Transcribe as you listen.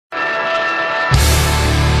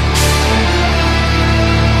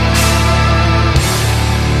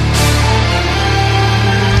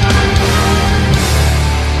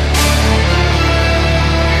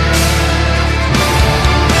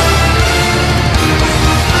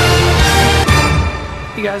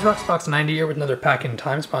Hey guys, Roxbox90 here with another Pack in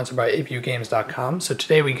Time sponsored by APUgames.com. So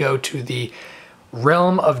today we go to the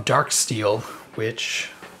realm of Darksteel,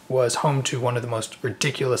 which was home to one of the most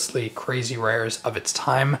ridiculously crazy rares of its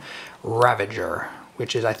time, Ravager,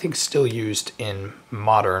 which is I think still used in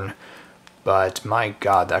Modern, but my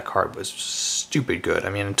god, that card was stupid good.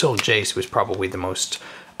 I mean, until Jace was probably the most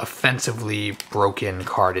offensively broken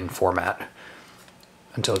card in format,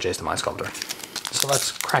 until Jace the Mind Sculptor. So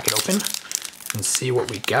let's crack it open and see what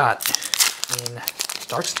we got in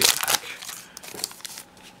Darksteel pack.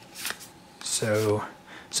 So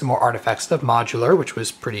some more artifact stuff. Modular, which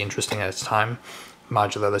was pretty interesting at its time.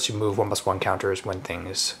 Modular lets you move 1/1 counters when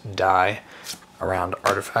things die around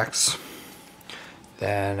artifacts.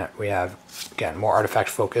 Then we have, again, more artifact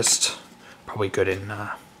focused. Probably good in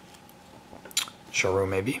Showroom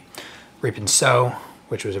maybe. Reap and Sow,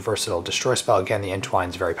 which was a versatile destroy spell. Again, the Entwine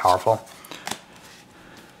is very powerful.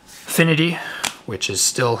 Affinity, which is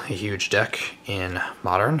still a huge deck in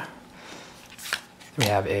Modern. We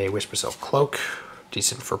have a Whispersilk Cloak,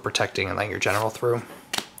 decent for protecting and letting your general through.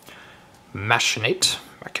 Machinate,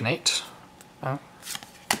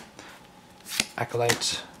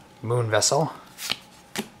 Acolyte, Moon Vessel.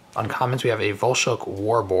 Uncommons, we have a Volshulk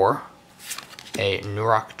Warboar, a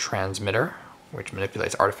Nurok Transmitter, which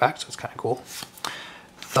manipulates artifacts, so it's kind of cool.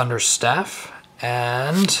 Thunder Staff,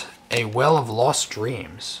 and a Well of Lost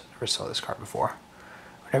Dreams. Never saw this card before.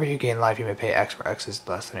 Whenever you gain life, you may pay X, where X is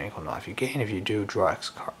less than or equal to life you gain. If you do, draw X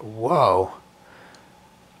card. Whoa.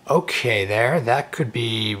 Okay, that could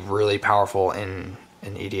be really powerful in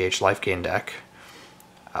an EDH life gain deck.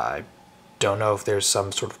 I don't know if there's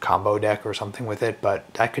some sort of combo deck or something with it,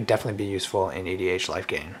 but that could definitely be useful in EDH life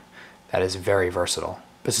gain. That is very versatile.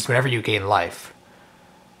 But since whenever you gain life,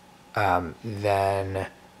 then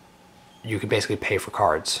you can basically pay for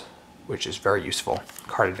cards, which is very useful.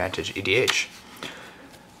 Card advantage EDH.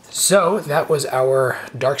 So that was our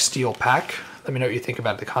Darksteel pack. Let me know what you think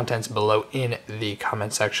about the contents below in the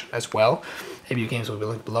comment section as well. ABU Games will be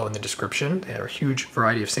linked below in the description. They have a huge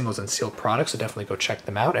variety of singles and sealed products, so definitely go check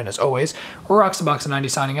them out. And as always, we're Roxbox90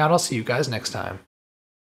 signing out. I'll see you guys next time.